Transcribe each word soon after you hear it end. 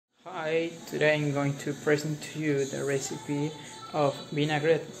Hi, today I'm going to present to you the recipe of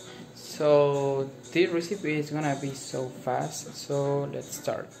vinaigrette. So this recipe is gonna be so fast, so let's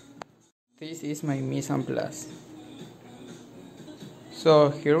start. This is my mise en place.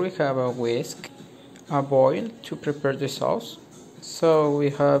 So here we have a whisk, a boil to prepare the sauce. So we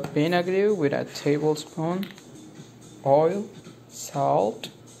have vinaigrette with a tablespoon, oil, salt,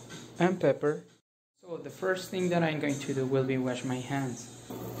 and pepper. So the first thing that I'm going to do will be wash my hands.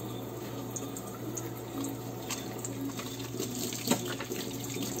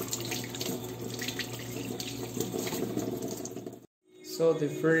 So the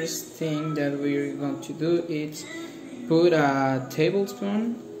first thing that we're going to do is put a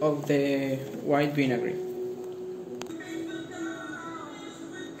tablespoon of the white vinaigrette.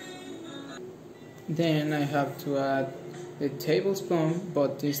 Then I have to add the tablespoon,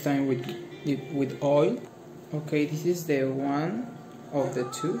 but this time with oil. Okay, this is the one of the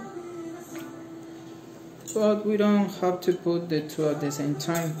two. But we don't have to put the two at the same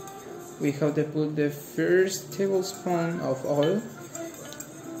time. We have to put the first tablespoon of oil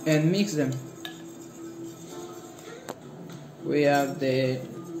and mix them. We have the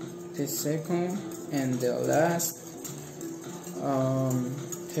second and the last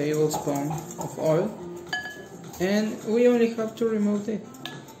tablespoon of oil, and we only have to remove it.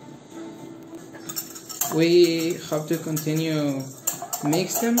 We have to continue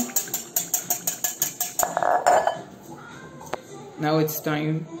mix them. Now it's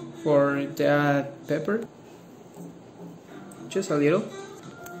time for the pepper, just a little,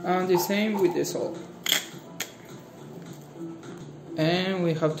 and the same with the salt. And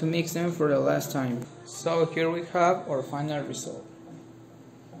we have to mix them for the last time. So here we have our final result.